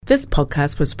This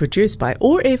podcast was produced by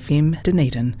OAR FM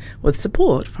Dunedin with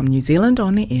support from New Zealand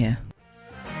On the Air.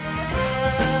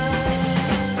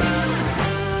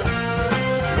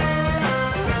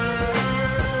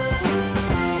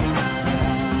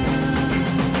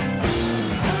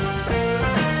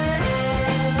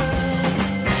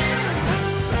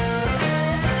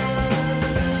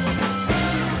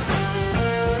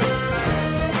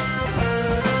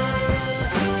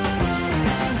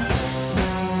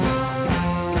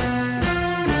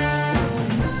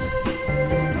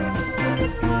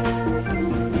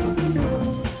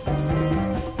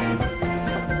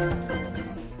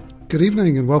 Good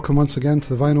evening and welcome once again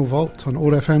to the Vinyl Vault on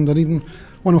OAR FM Dunedin,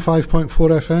 105.4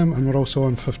 FM, and we're also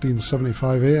on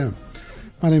 1575 AM.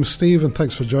 My name's Steve and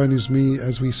thanks for joining me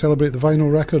as we celebrate the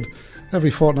vinyl record every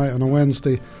fortnight on a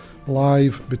Wednesday,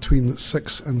 live between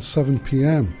 6 and 7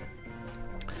 PM.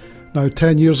 Now,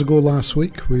 10 years ago last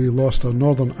week we lost our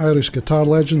Northern Irish guitar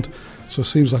legend, so it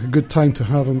seems like a good time to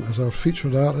have him as our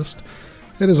featured artist.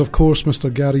 It is of course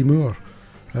Mr. Gary Moore.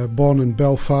 Born in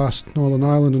Belfast, Northern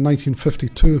Ireland in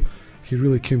 1952, he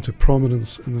really came to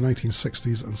prominence in the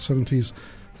 1960s and 70s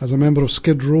as a member of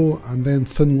Skid Row and then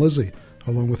Thin Lizzy,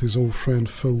 along with his old friend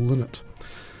Phil Lynott.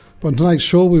 But in tonight's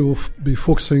show we will be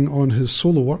focusing on his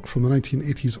solo work from the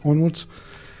 1980s onwards.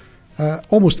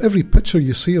 Almost every picture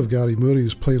you see of Gary Moore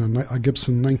is playing a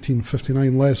Gibson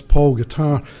 1959 Les Paul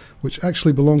guitar, which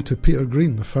actually belonged to Peter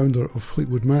Green, the founder of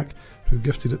Fleetwood Mac, who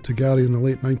gifted it to Gary in the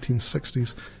late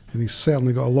 1960s, and he's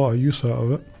certainly got a lot of use out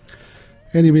of it.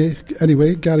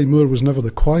 Anyway, Gary Moore was never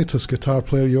the quietest guitar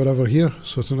player you would ever hear,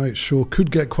 so tonight's show could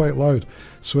get quite loud.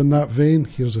 So in that vein,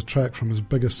 here's a track from his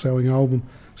biggest selling album,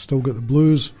 Still Got the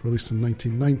Blues, released in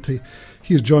 1990.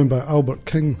 He is joined by Albert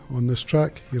King on this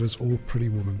track. Here is Oh Pretty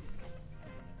Woman.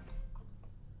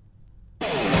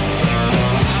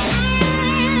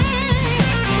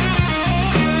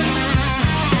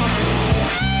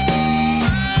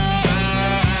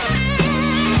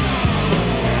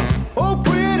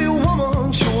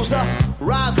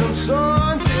 Rising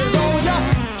sun says, oh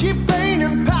yeah, keep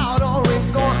painting powder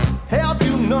ain't gonna help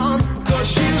you none, 'cause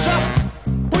she's a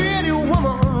pretty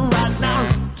woman right now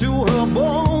to her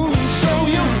bone. So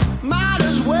you might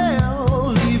as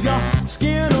well leave your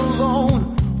skin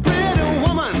alone. Pretty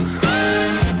woman,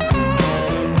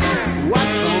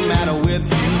 what's the matter with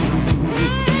you?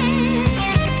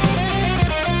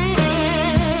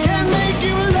 Can make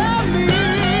you love me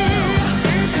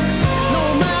no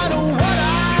matter what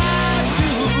I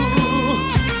do.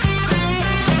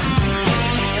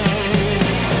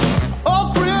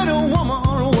 Oh, pretty woman,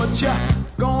 what you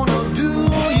gonna do?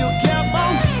 You kept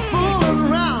on fooling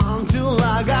around till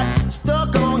I got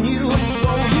stuck on you.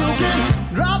 So you can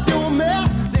drop your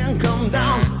mess and come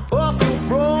down off your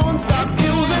throne. Stop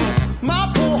using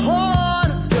my poor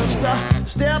heart just a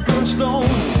stepping stone.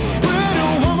 Pretty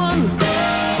woman,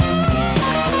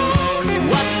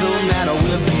 what's the matter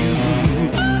with you?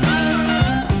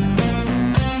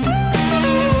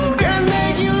 Can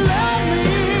make you love me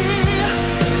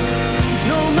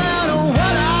no matter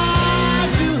what I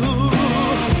do.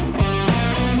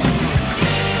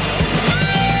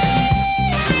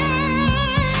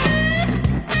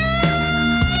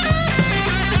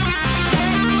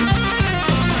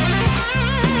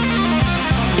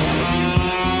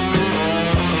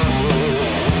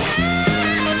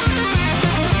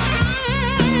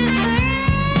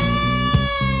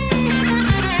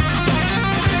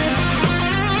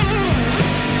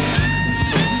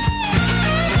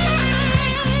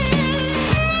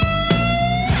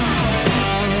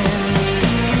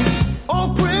 Oh,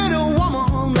 pretty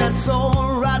woman, that's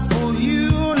all right for you.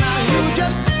 Now you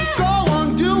just go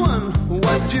on doing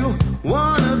what you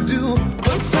wanna do.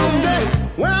 But someday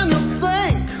when you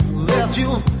think that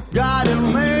you've got it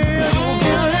made, you'll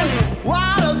get in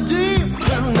water deep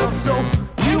enough so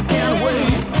you can't wait.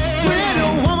 Pretty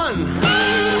woman,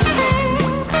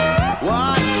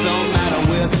 what's the matter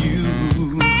with you?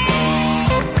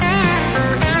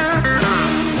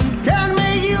 Can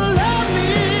make you love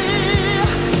me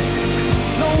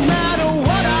no matter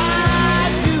what I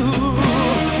do.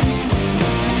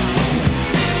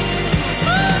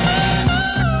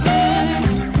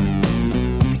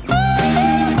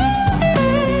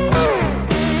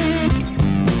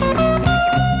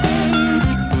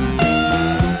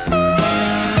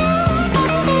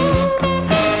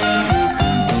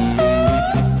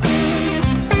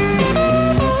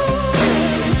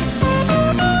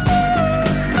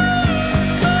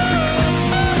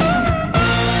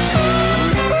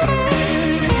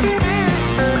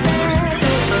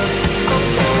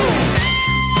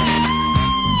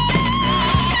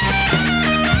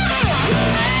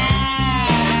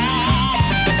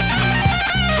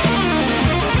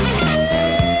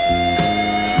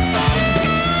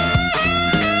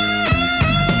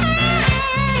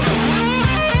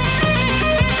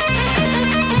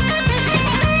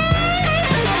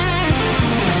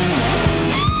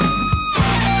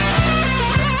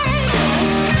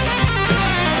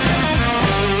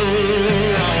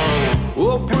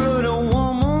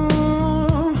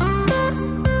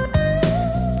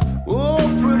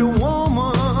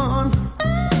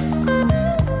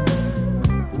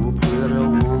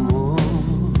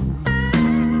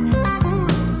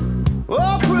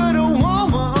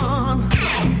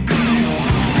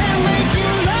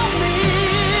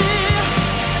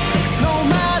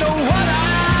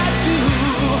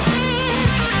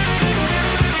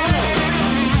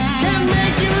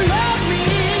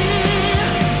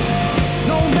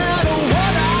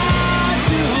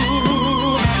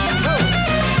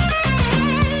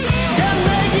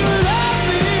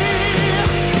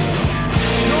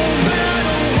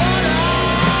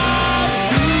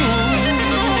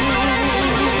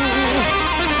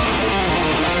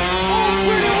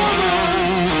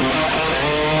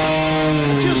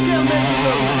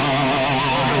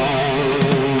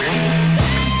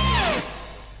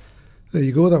 There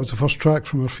you go, that was the first track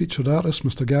from our featured artist,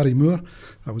 Mr. Gary Moore.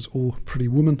 That was Oh Pretty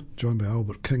Woman, joined by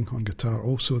Albert King on guitar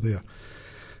also there.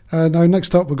 Now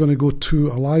next up we're going to go to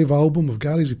a live album of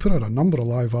Gary's. He put out a number of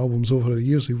live albums over the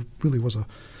years. He really was a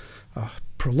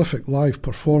prolific live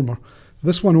performer.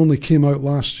 This one only came out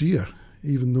last year,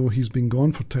 even though he's been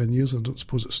gone for 10 years. I don't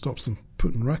suppose it stops them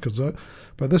putting records out.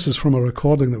 But this is from a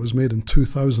recording that was made in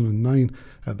 2009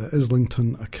 at the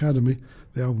Islington Academy.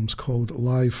 The album's called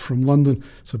Live from London.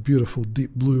 It's a beautiful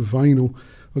deep blue vinyl.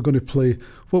 We're going to play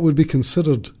what would be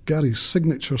considered Gary's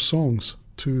signature songs,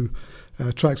 two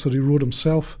tracks that he wrote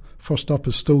himself. First up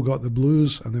is Still Got the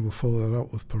Blues, and then we'll follow that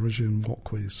up with Parisian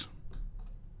Walkways.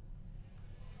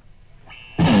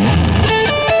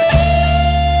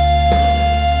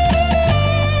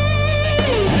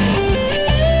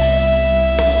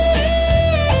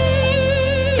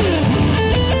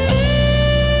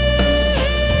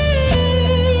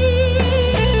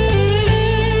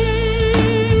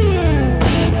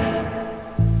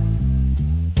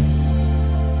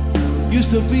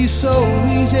 Used to be so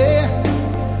easy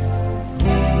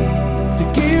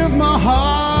to give my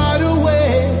heart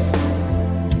away.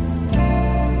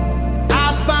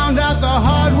 I found out the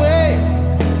hard way,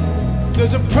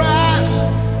 there's a price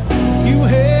you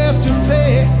have to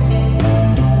pay.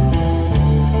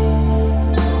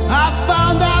 I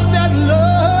found out that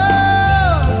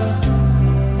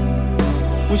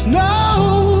love was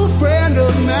no friend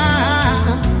of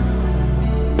mine.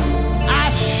 I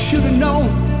should have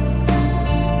known.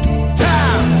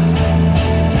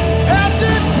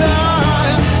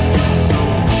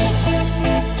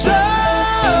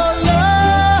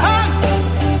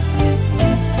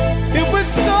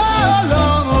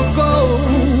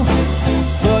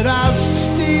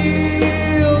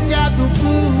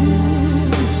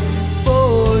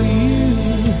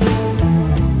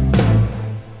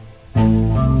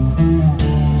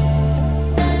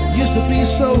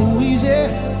 So easy,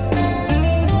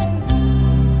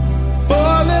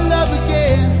 fall in love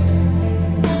again.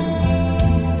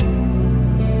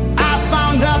 I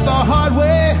found out the hard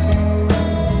way,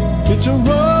 it's a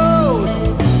road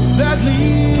that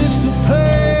leads to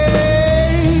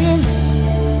pain.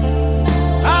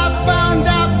 I found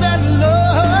out that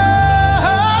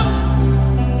love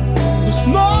is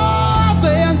more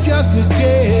than just a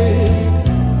game,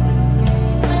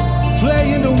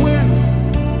 playing to win,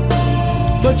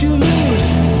 but you lose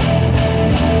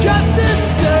just the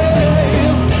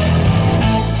same.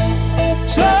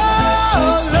 So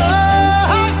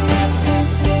long,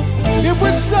 it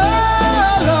was so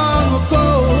long ago,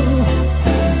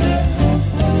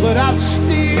 but I've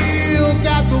still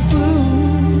got the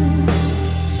blues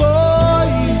for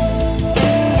you.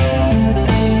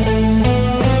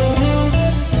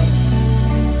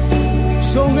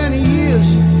 So many years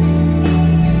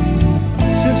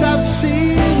since I've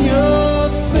seen your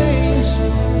face,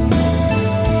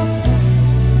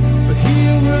 but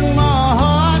here in my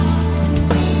heart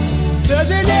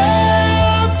there's an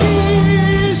empty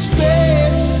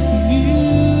space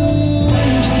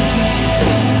used to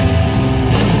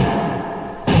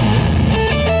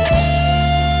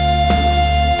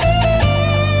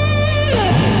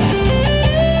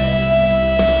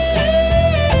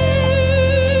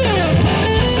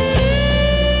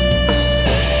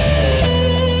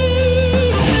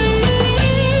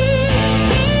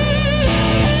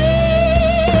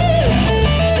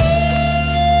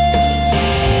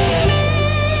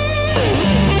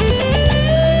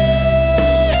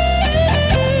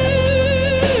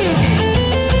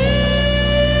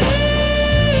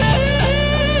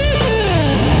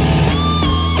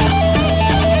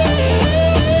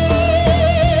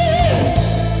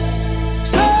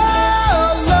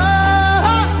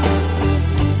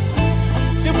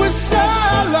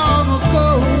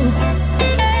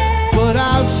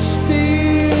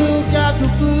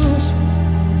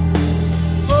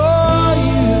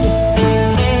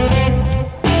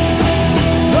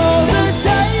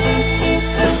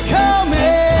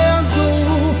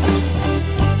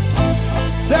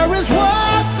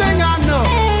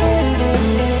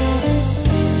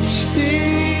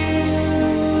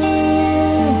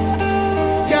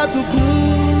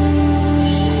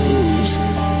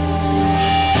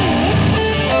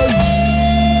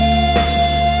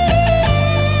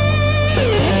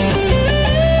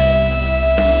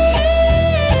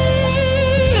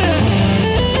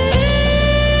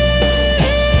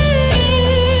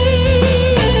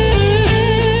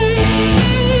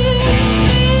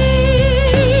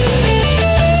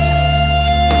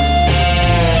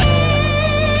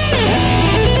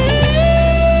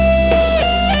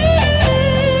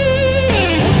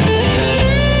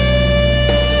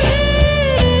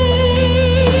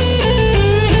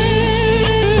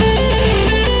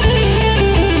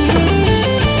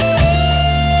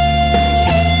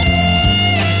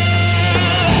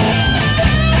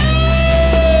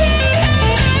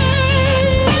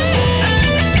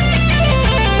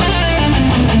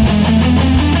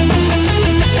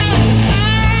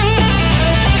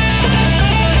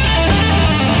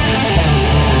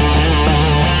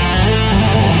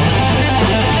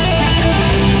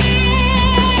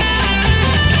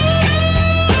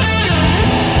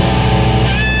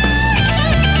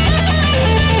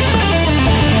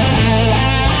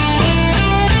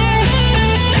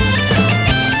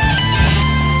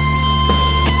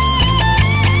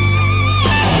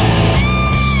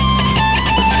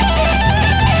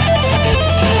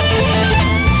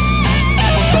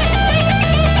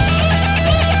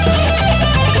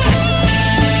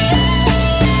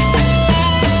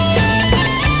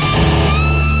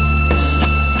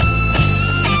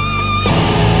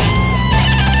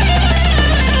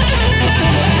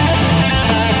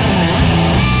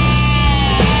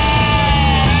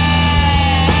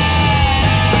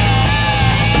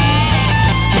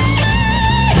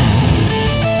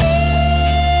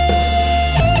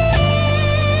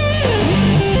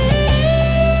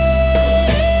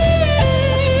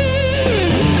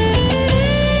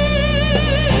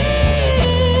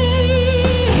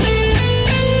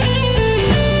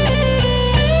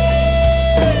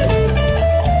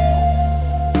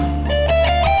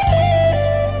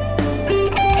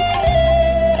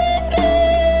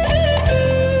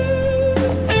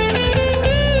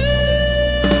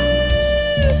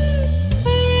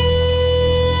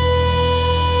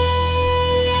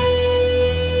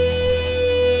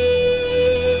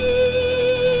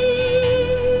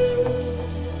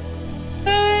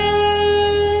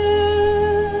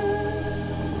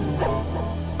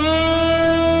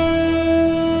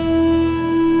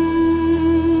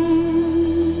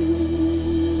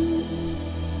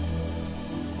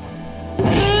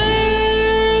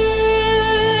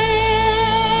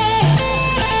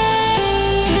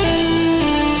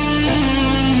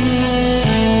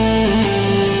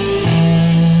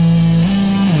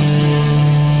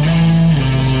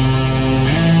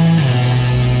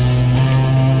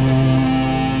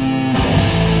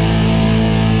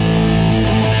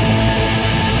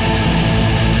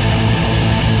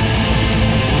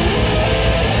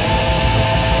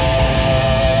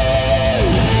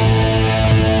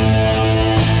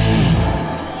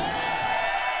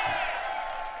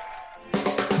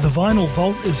Vinyl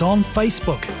Vault is on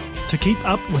Facebook. To keep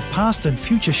up with past and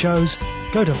future shows,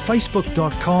 go to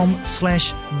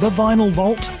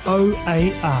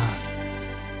facebook.com/thevinylvaultoar.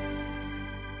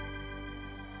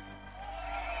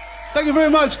 Thank you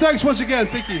very much. Thanks once again.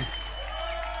 Thank you.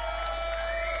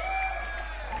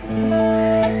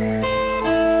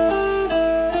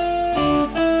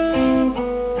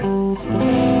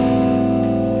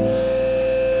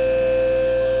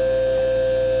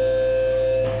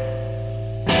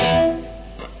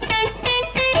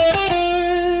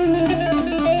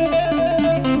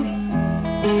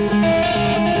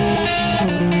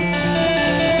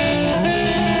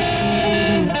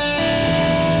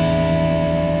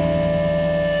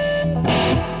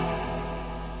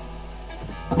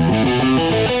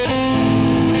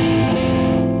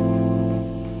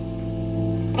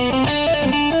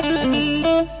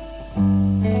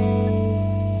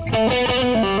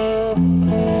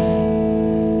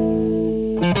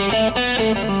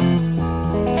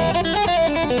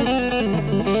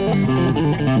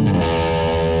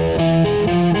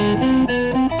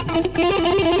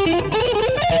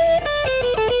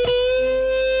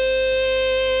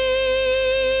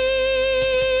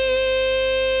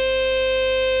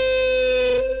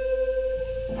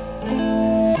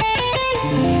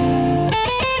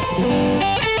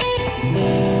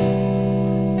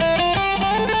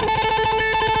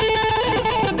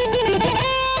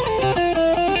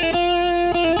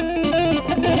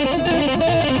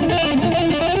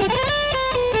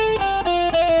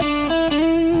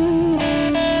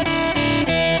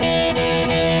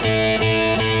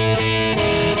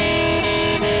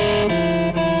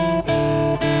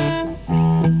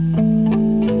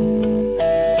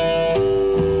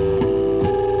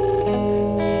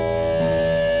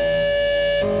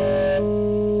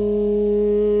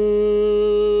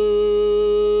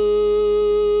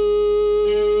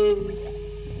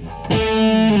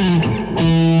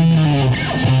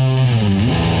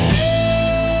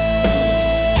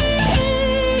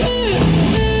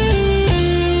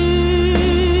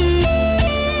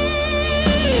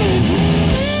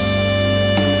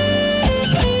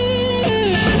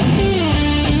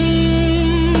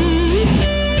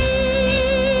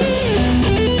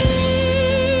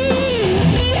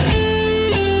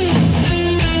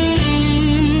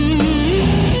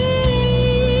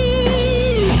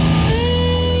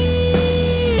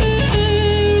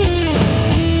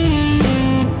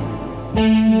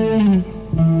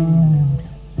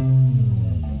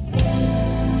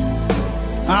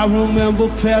 I remember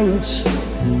Paris,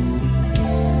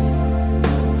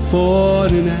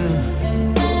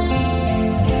 49,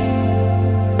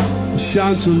 the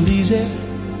Champs-Élysées,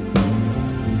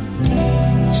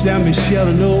 Saint-Michel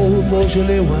and old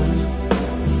Beaujolais wine.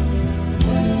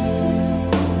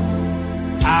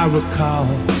 I recall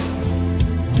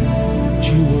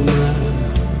juvenile,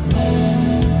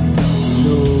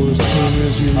 those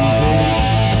Parisian days.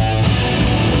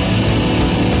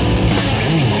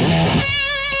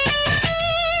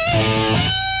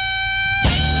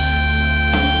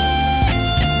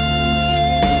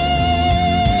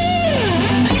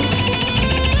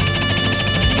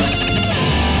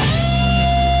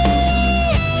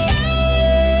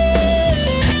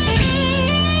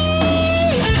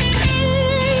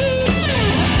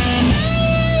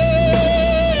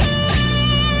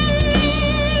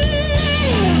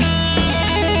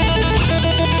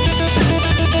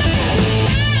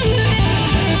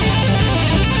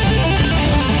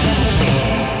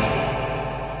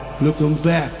 Looking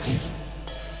back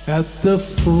at the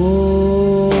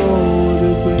photograph,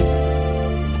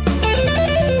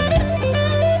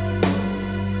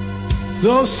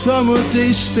 those summer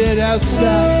days spent outside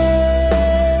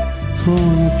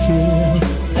on a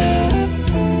kill.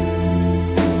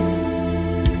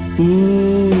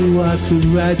 Ooh, I could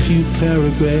write you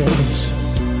paragraphs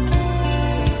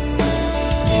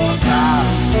about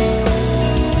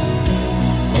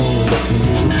all the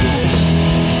things you did.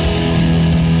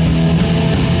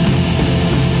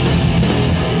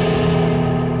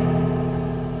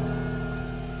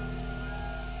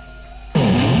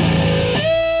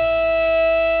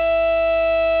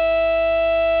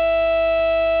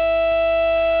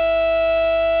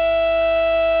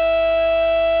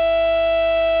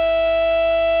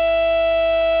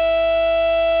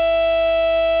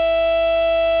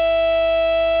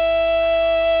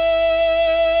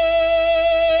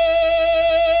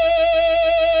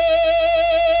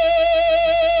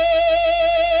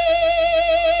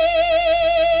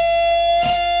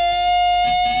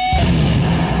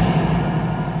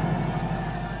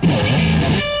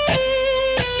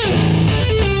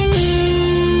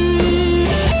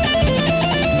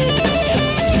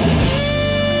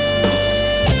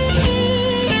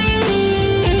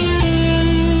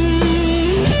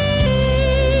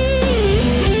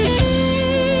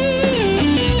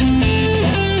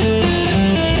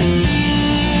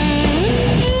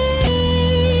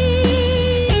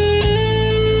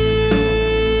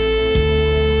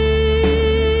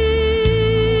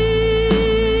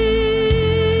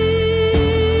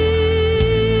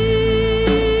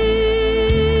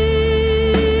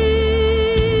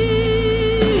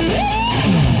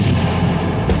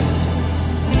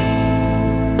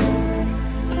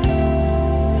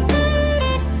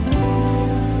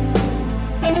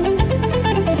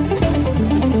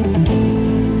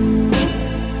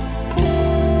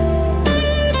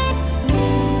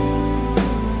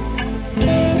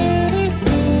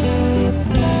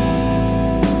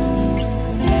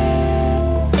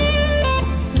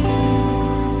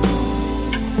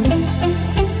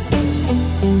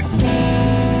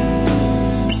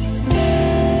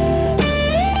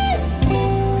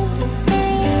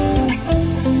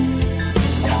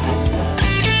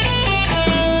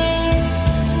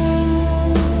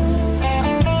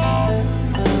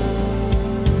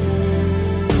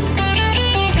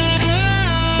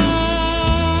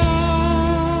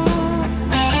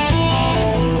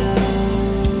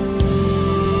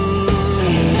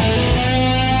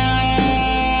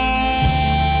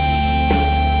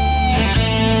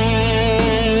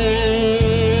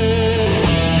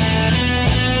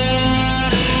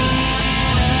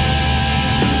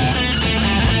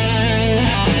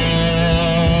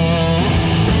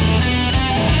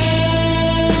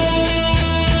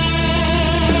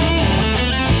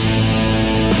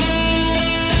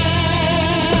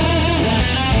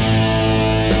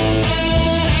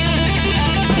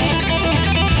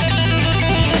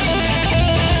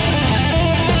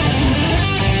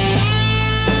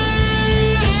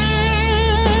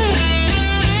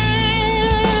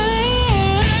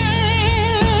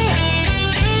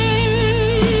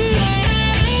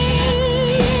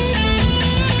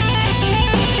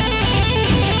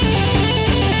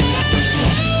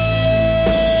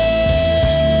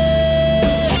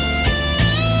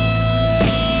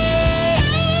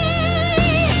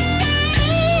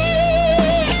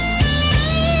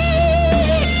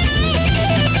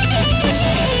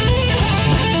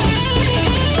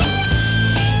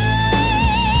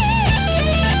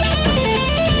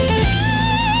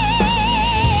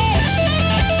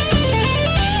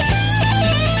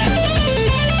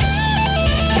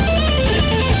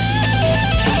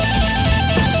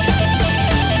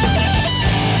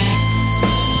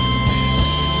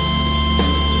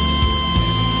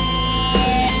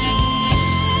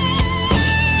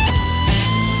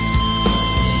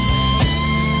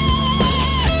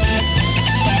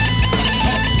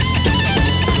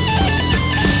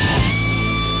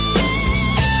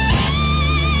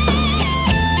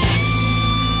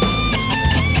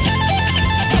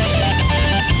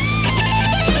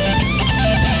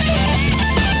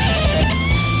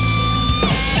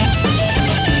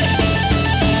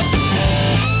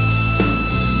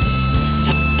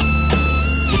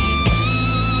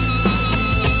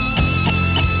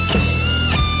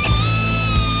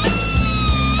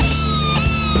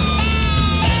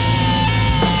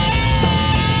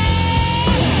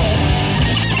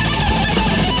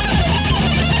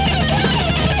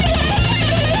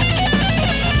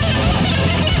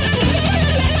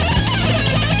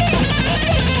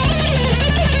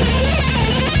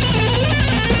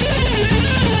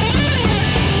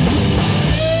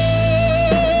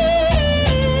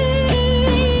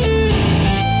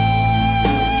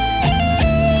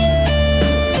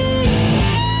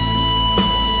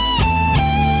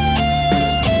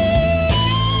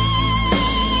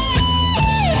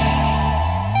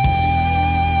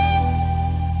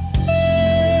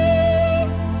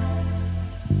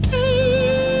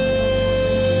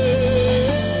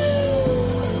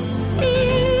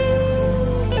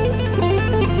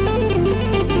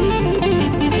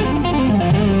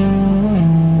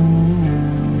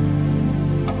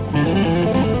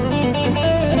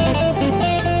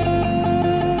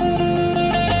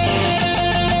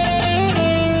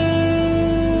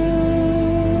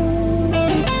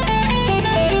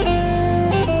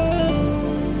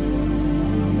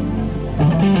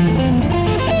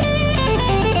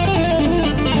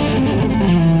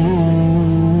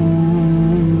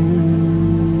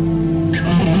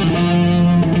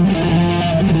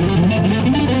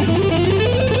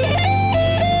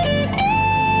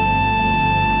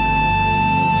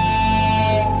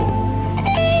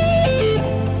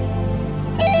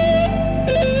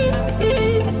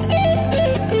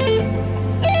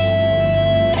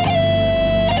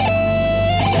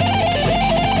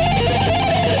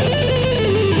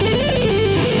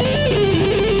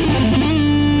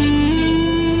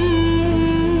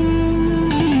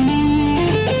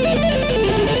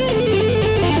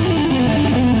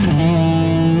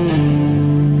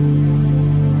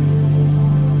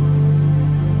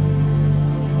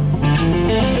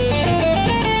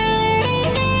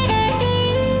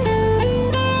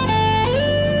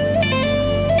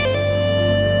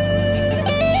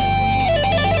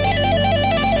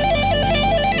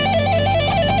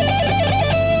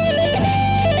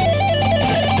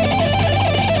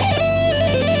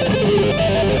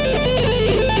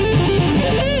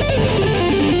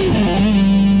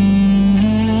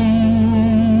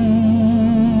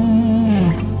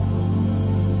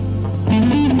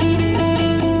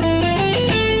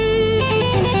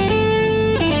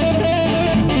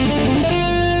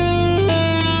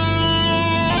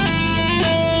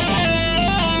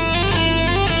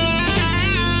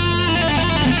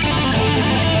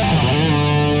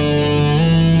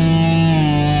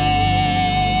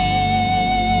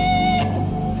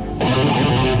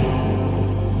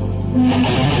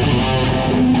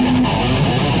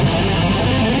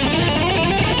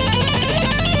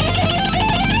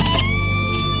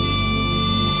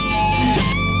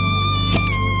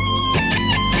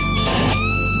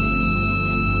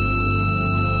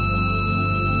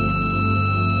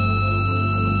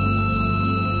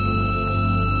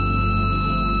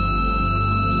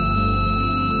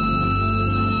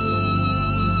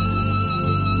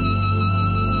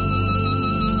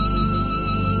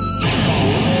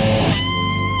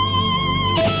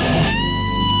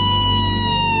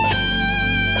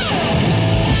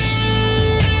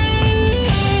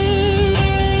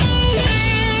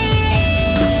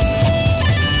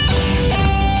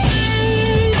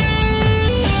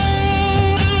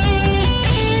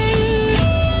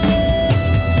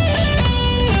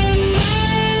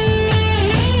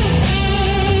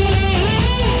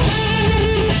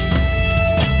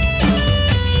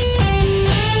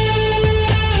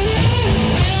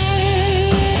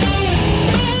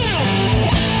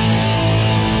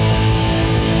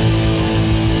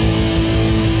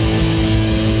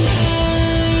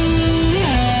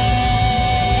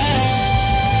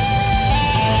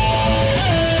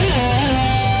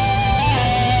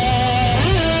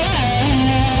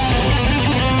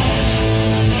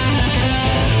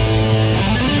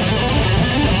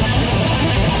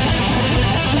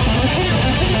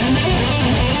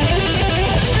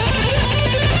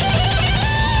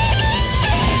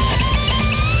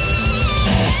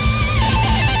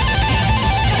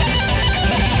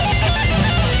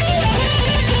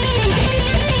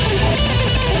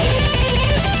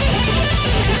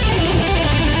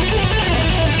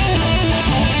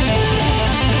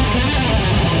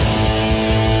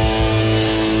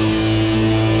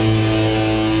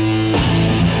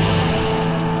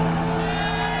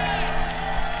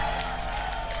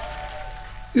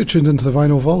 You're tuned into the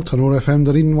Vinyl Vault on ORFM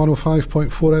Dunedin 105.4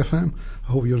 FM.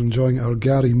 I hope you're enjoying our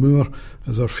Gary Moore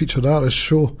as our featured artist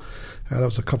show. That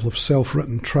was a couple of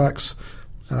self-written tracks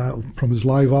from his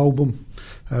live album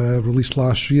released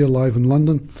last year, live in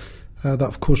London. That,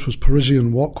 of course, was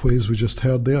Parisian Walkways we just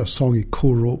heard there, a song he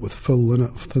co-wrote with Phil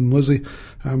Lynott of Thin Lizzy.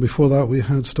 And before that, we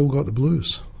had Still Got the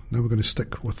Blues. Now we're going to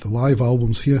stick with the live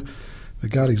albums here. The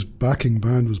Gary's backing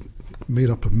band was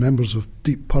made up of members of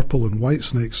Deep Purple and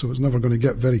Whitesnake, so it's never going to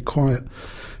get very quiet.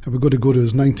 And we're going to go to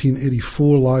his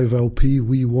 1984 live LP,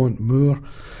 We Want More.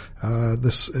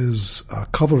 This is a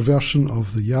cover version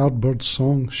of the Yardbirds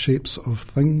song, Shapes of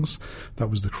Things.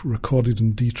 That was recorded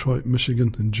in Detroit,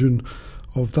 Michigan in June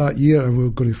of that year, and we're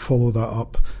going to follow that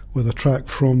up with a track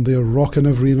from their Rockin'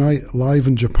 Every Night Live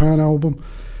in Japan album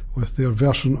with their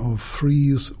version of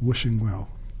Freeze Wishing Well.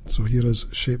 So here is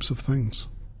Shapes of Things.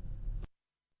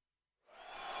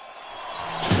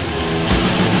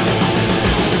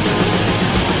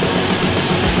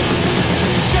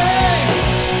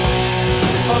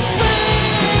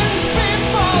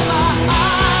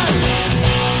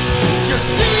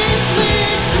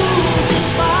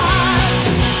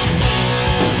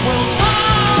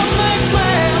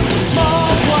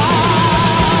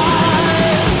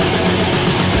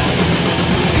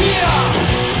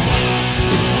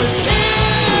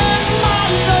 Within my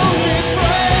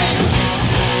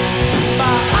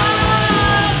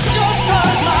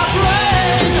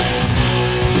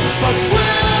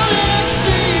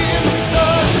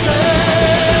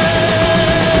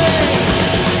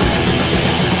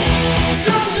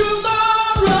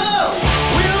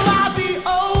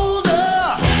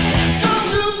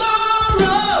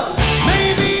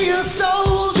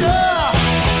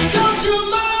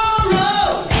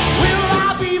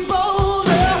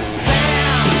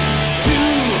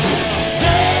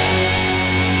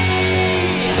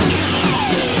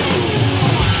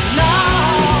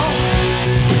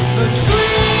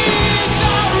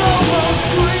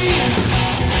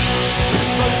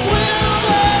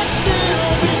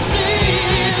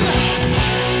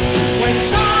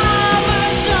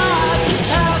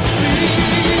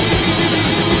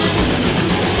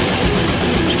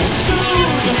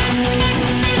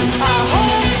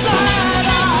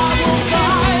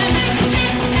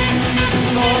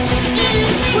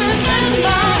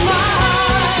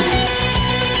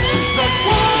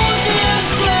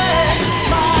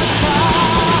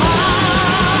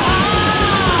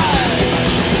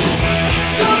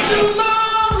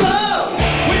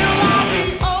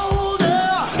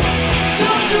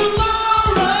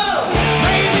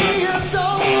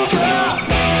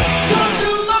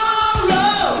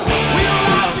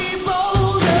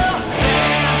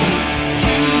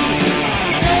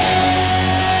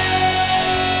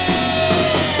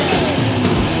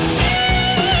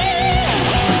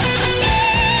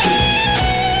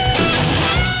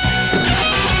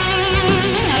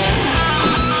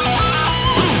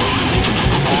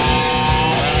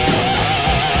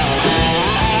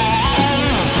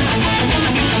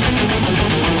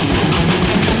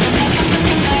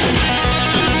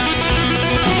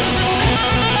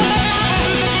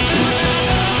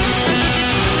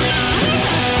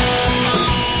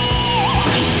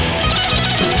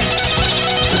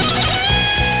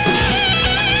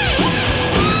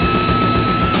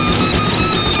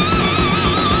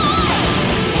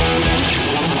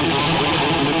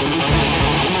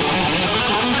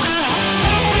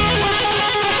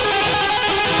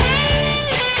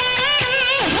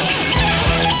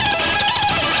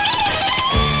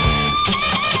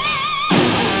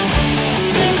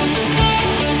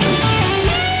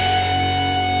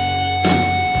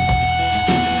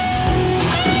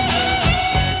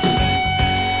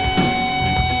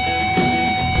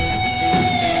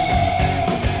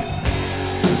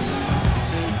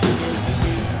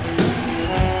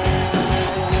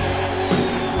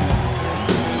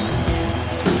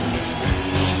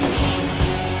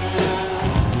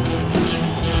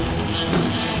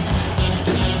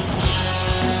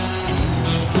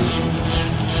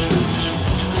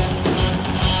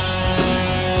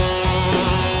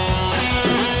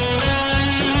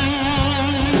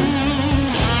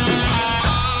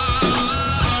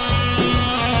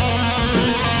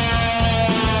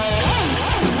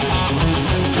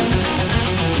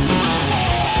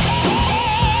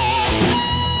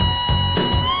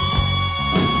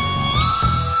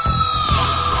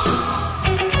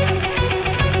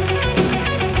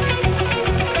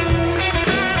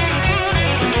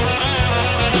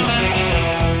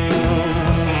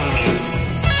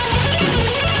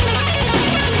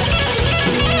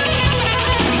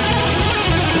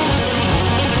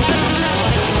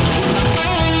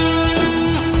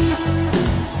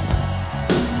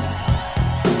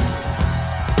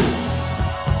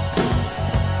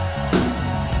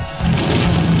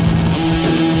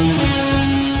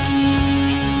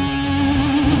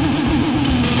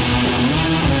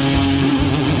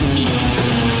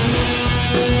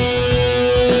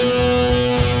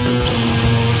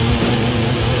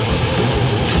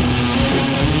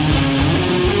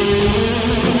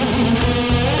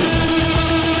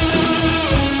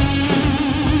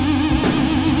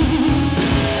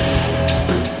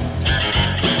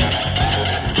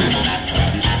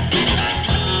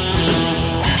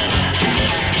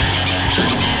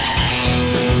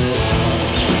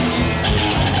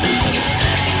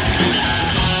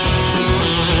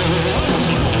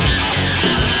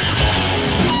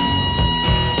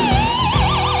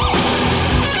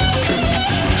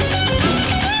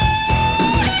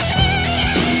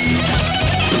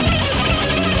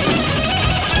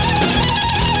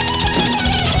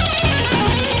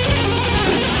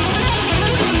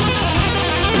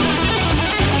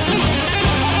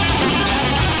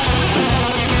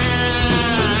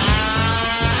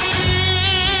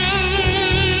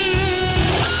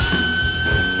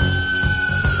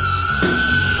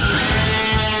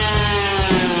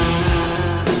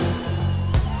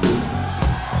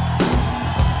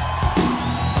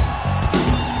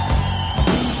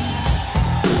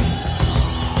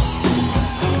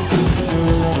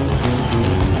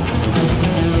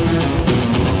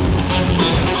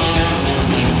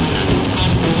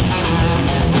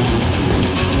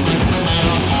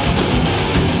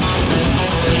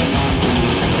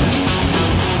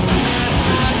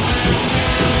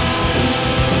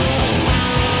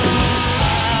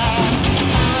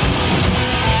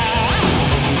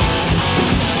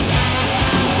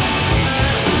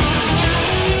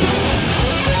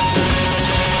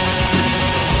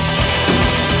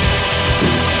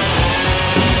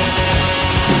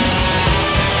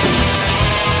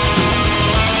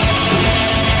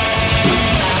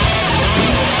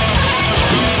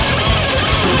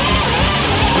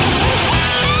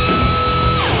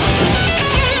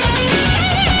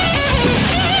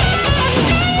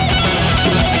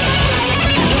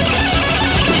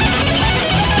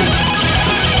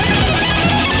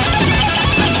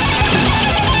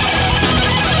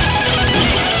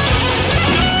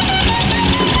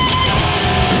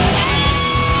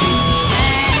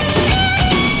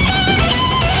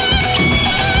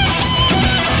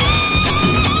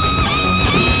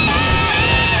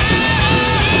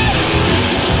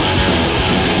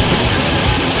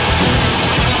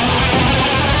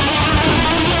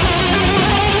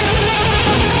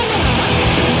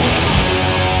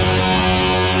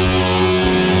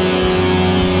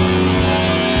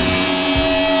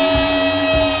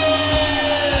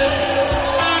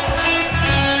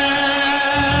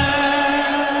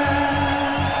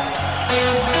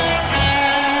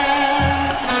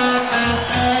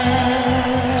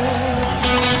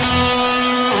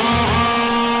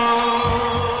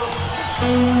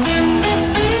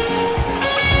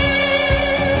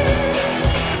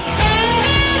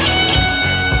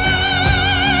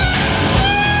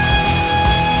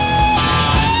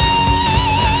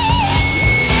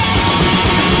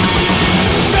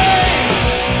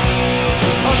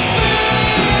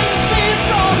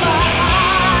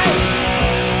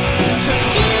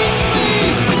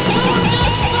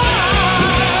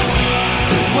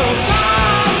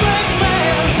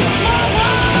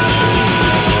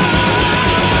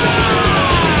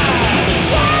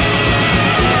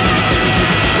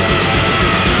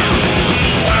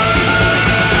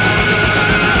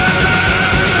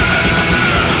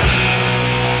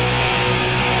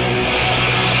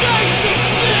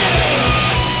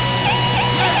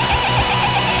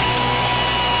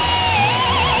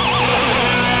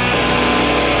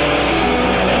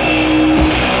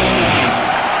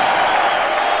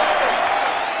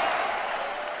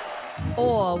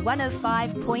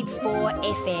 105.4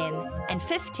 FM and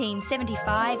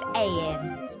 1575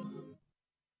 AM.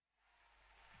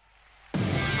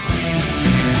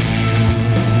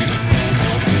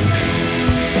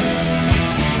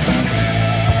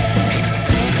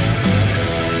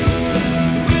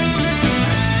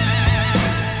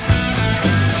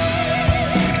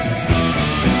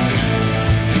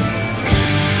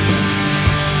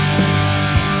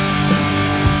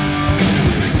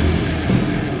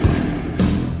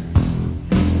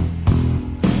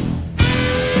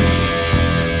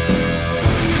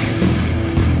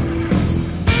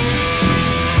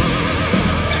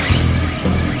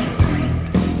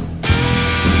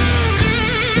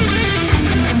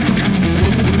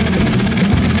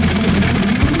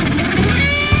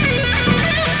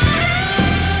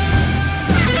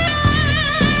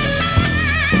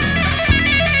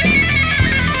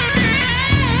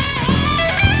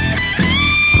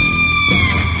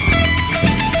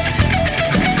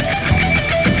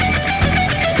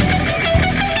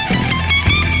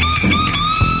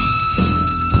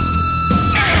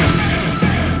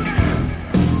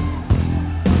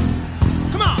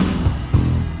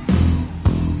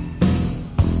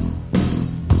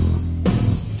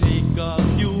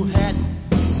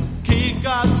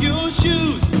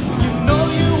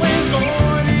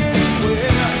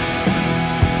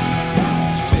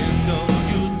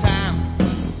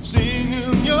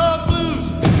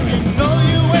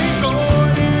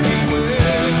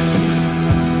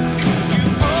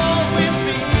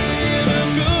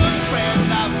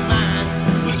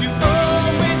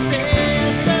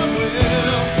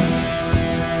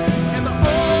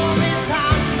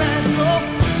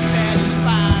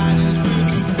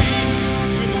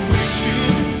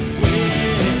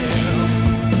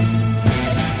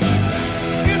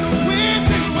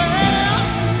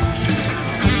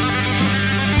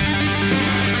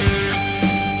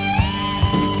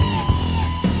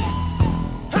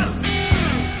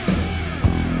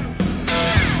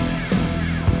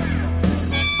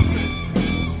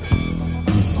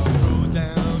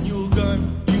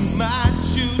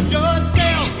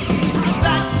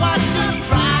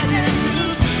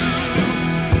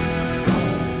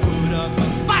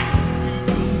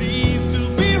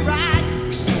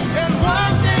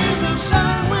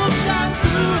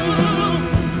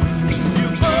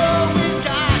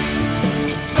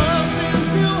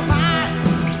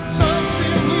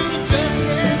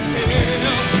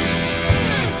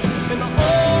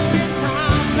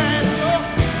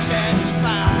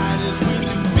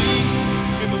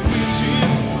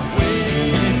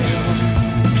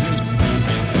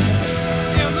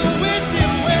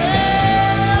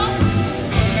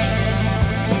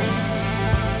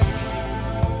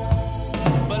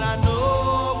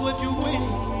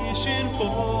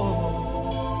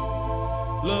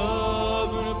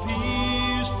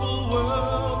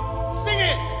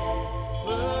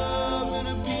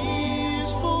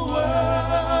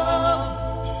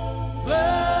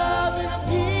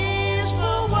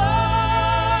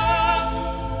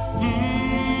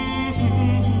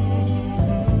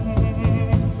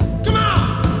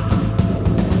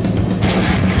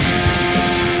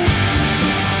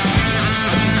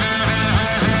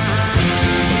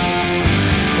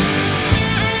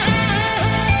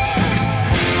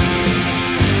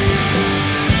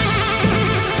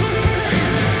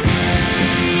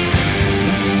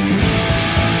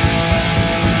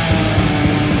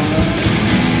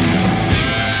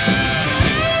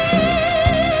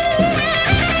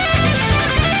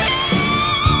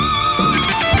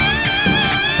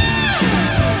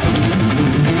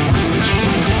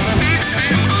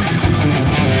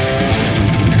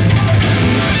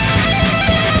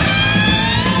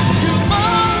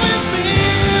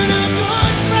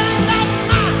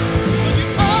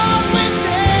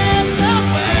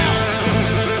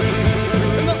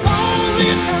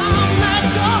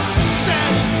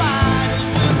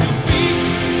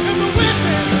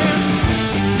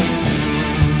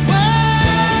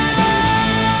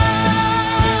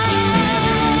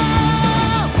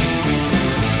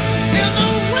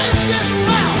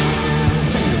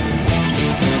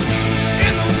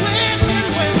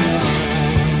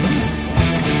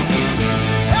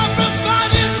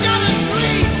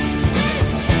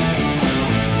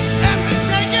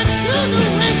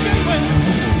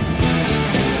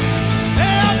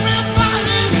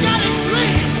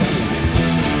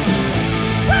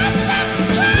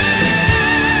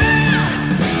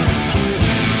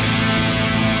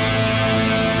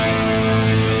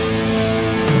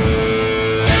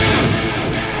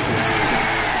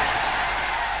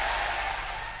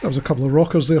 That was a couple of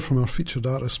rockers there from our featured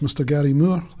artist, Mr. Gary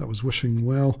Moore. That was Wishing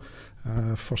Well,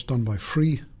 first done by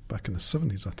Free back in the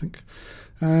 70s, I think,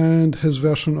 and his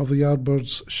version of the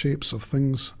Yardbirds' Shapes of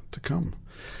Things to Come.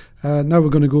 Now we're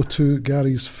going to go to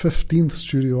Gary's 15th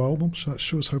studio album, so that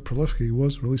shows how prolific he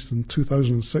was, released in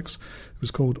 2006. It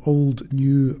was called Old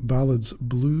New Ballads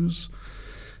Blues.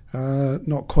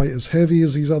 Not quite as heavy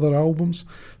as these other albums,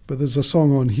 but there's a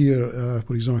song on here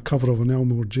where he's on a cover of an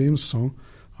Elmore James song.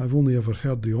 I've only ever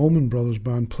heard the Allman Brothers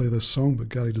Band play this song, but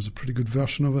Gary does a pretty good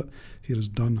version of it. Here is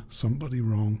Done Somebody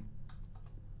Wrong.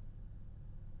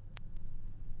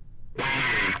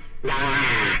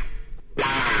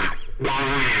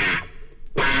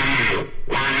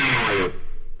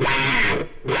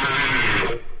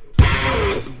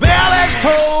 Bell is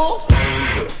told,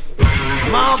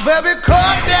 my baby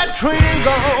caught that train and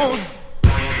gone.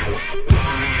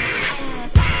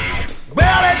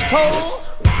 Bell is told,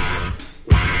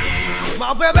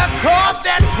 my baby caught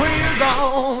that train and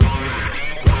gone.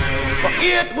 But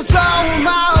it was all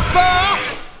my fault.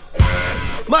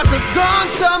 Must have done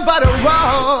somebody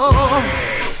wrong.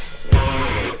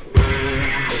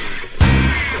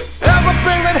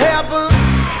 Everything that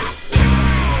happens,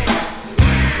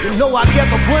 you know I get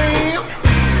the blame.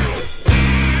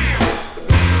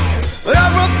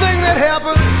 Everything that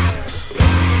happens,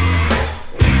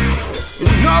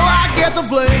 you know I get the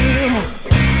blame.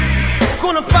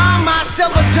 Gonna find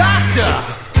myself a doctor.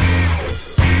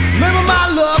 Maybe my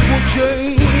luck will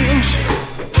change.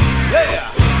 Yeah.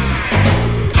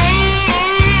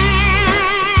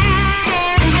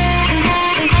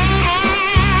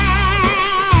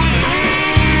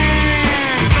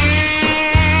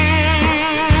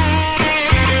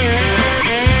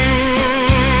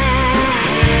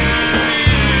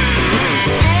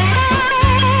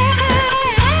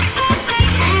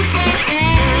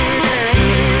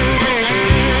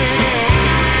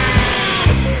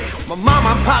 Mama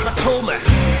and Papa told me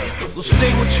the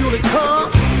sting would surely come,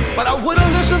 but I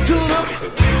wouldn't listen to them.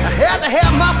 I had to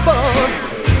have my fun.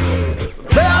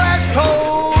 Bell has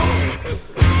told,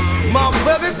 my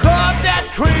baby caught that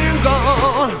train and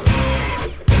gone.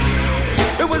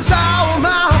 It was all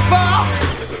my fault.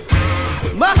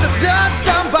 Must have done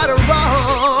somebody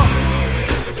wrong.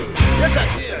 Yes, I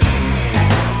did.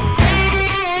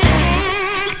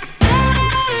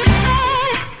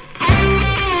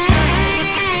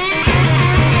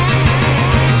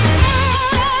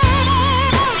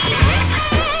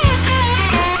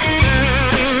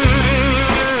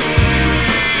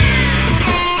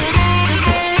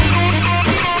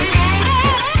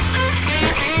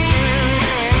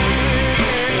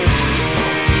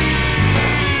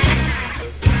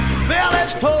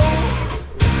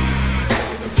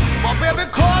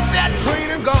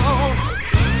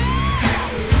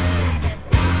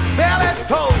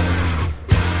 Told.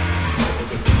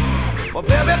 Well,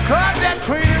 baby, caught that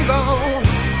train and gone.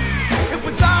 It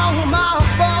was all my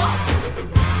fault.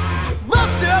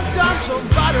 Must have done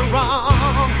somebody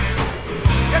wrong.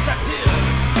 Yes, I did.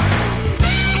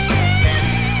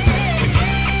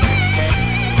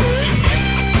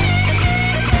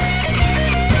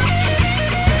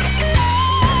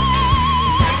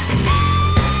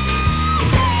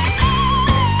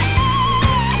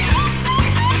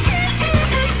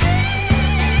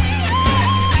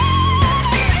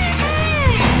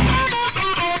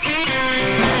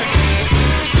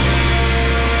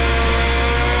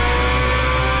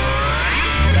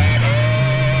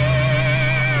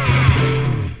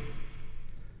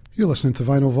 You're listening to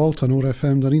Vinyl Vault on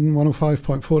ORFM Dunedin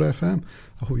 105.4 FM.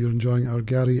 I hope you're enjoying our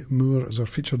Gary Moore as our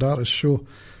featured artist show.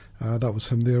 That was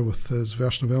him there with his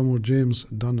version of Elmore James,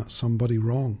 Done Somebody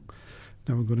Wrong.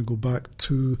 Now we're going to go back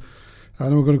to,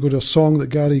 a song that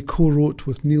Gary co-wrote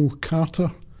with Neil Carter,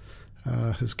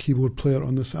 his keyboard player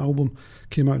on this album.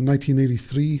 Came out in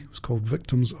 1983. It was called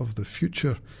Victims of the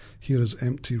Future. Here is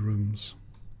Empty Rooms.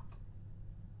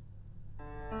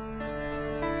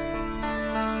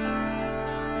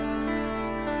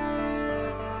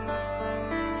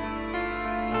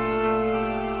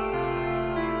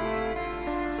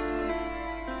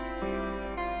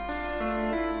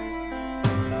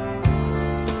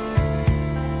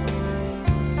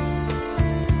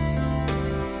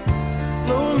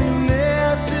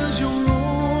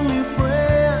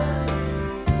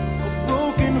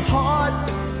 Heart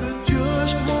that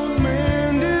just won't mend.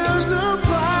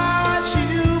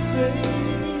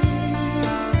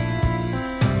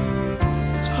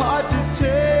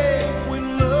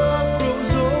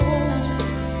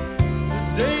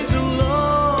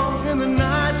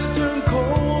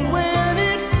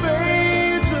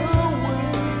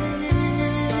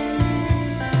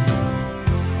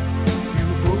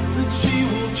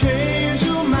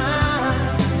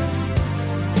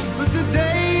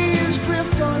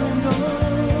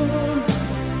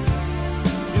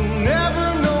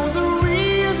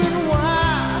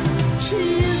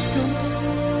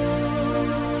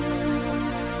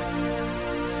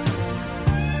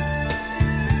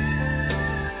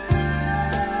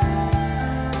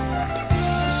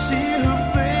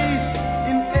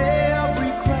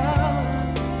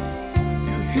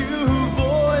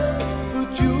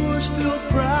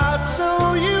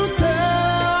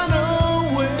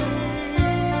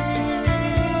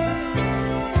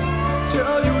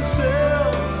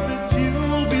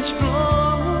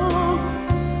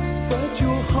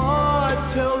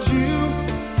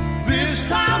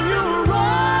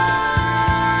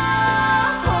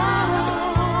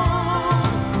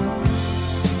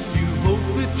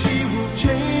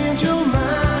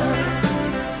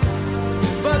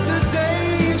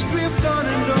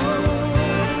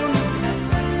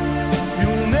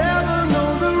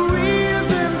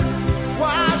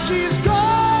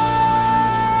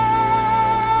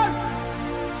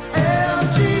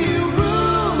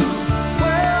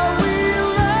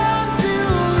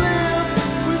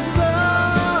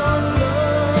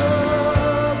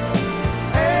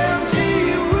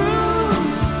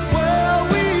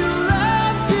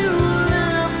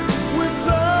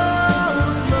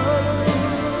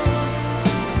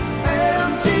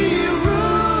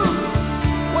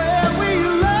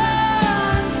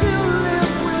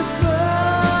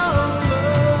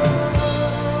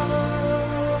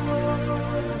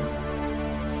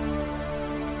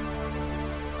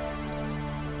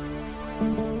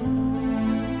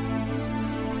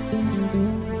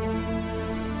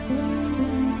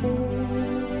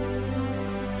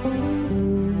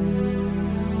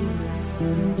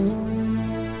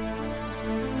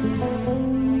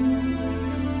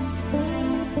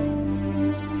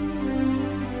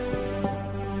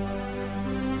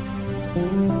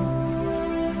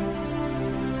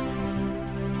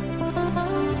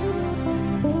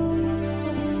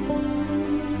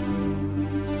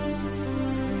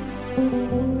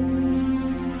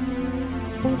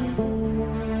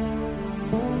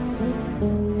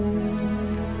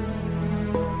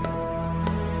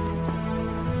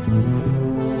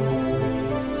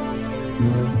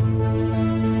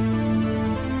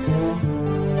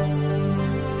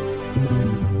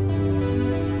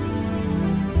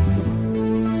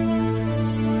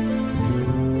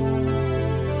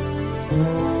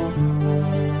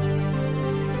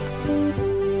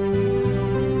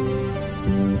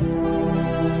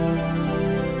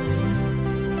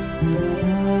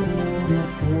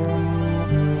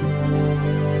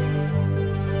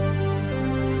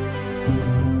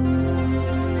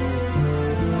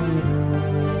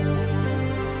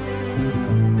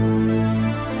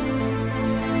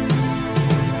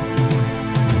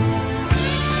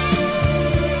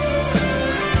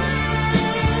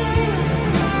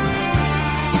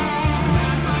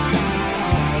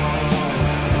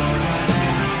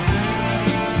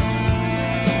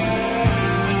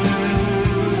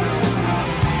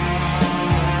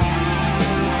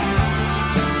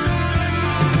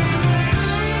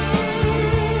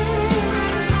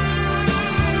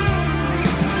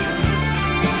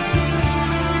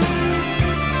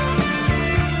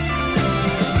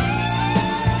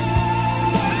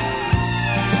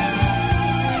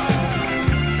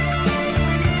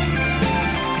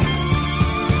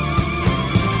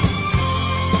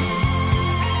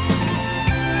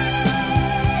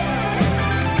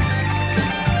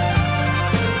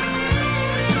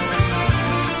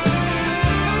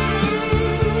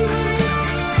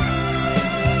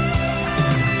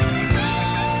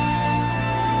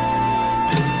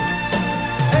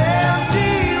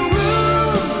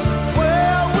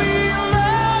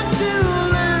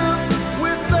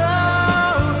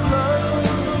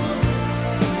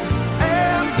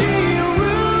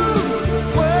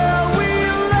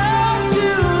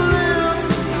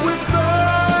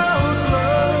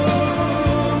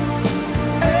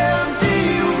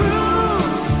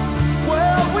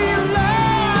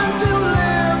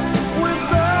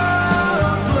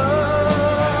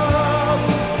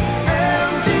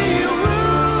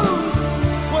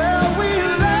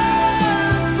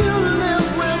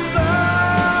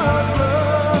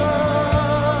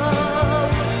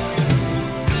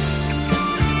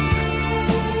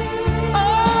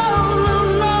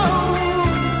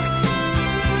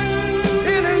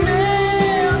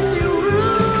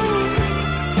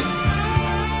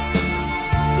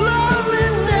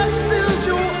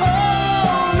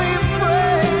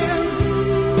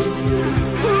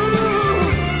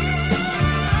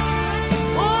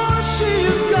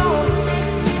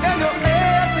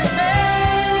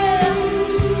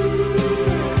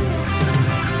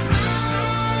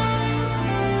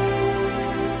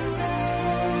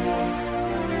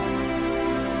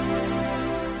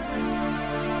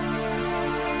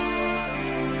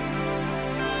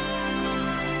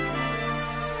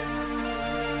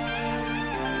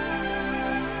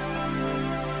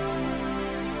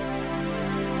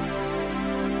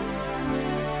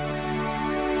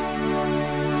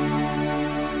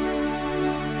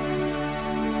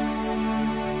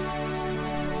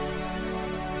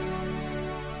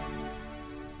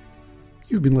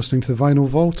 You've been listening to the Vinyl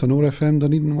Vault on ORFM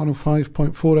Dunedin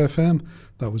 105.4 FM.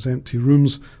 That was Empty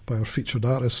Rooms by our featured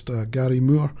artist, Gary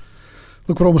Moore.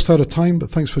 Look, we're almost out of time, but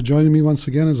thanks for joining me once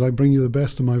again as I bring you the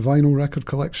best of my vinyl record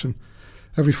collection.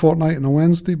 Every fortnight on a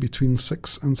Wednesday between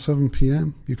 6 and 7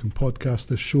 p.m. You can podcast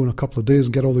this show in a couple of days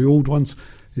and get all the old ones.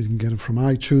 You can get them from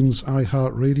iTunes,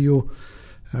 iHeartRadio,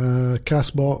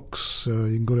 Castbox.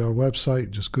 You can go to our website,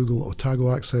 just Google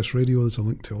Otago Access Radio. There's a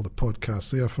link to all the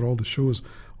podcasts there for all the shows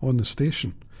on the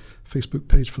station. Facebook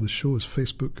page for the show is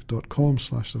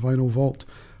facebook.com/thevinylvault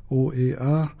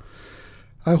OAR.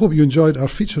 I hope you enjoyed our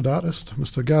featured artist,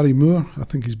 Mr. Gary Moore. I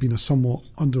think he's been a somewhat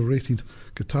underrated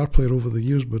guitar player over the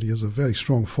years, but he has a very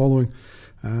strong following,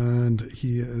 and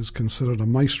he is considered a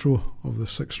maestro of the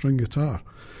six-string guitar.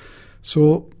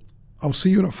 So I'll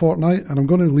see you in a fortnight, and I'm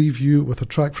going to leave you with a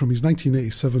track from his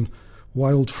 1987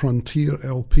 Wild Frontier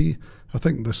LP. I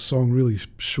think this song really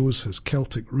shows his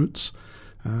Celtic roots.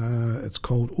 It's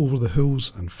called Over the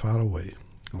Hills and Far Away.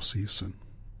 I'll see you soon.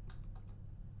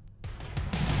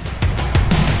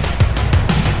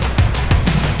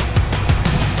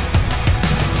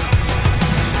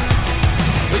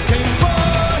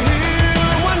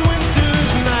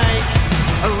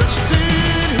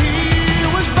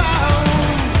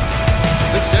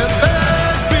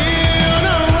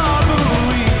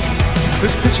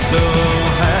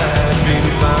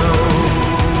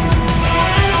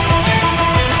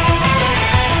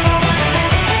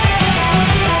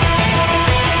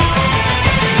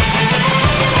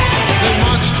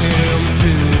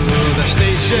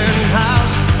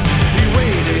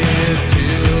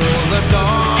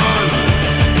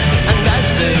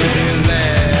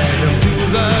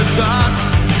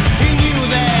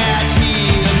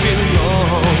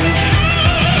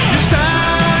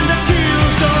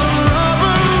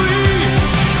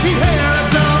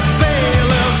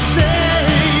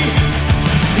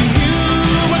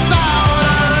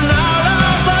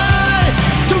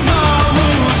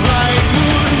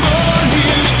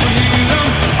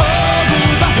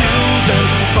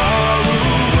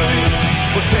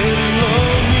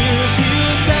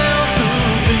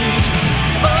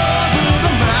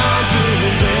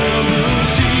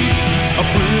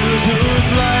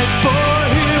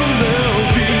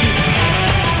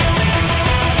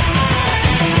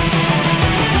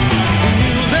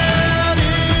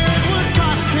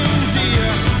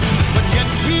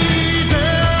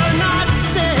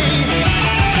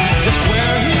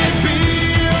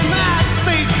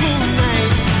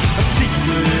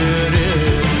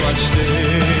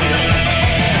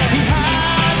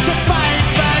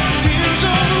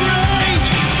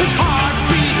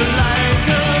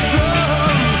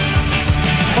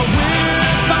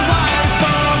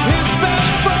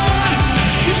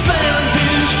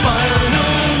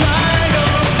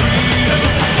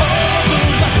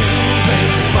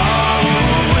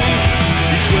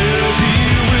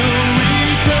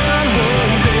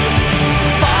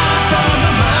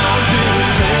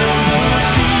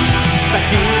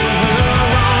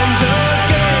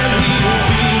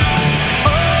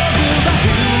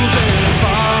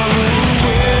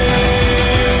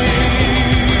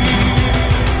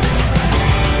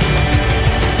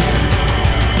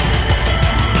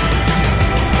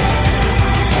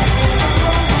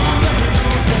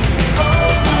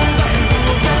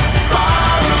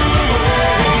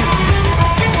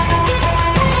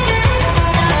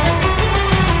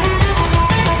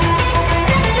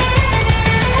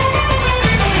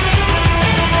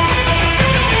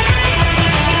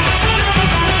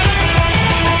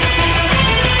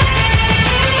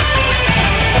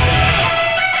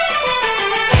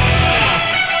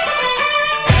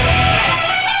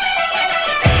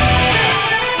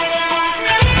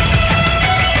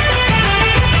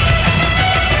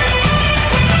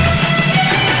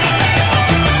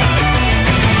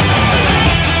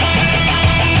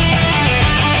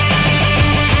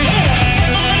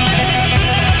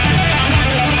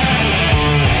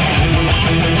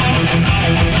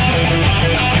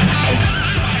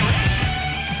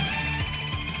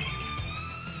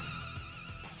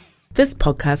 This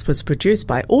podcast was produced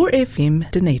by OAR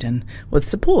FM Dunedin with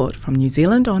support from New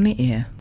Zealand On the Air.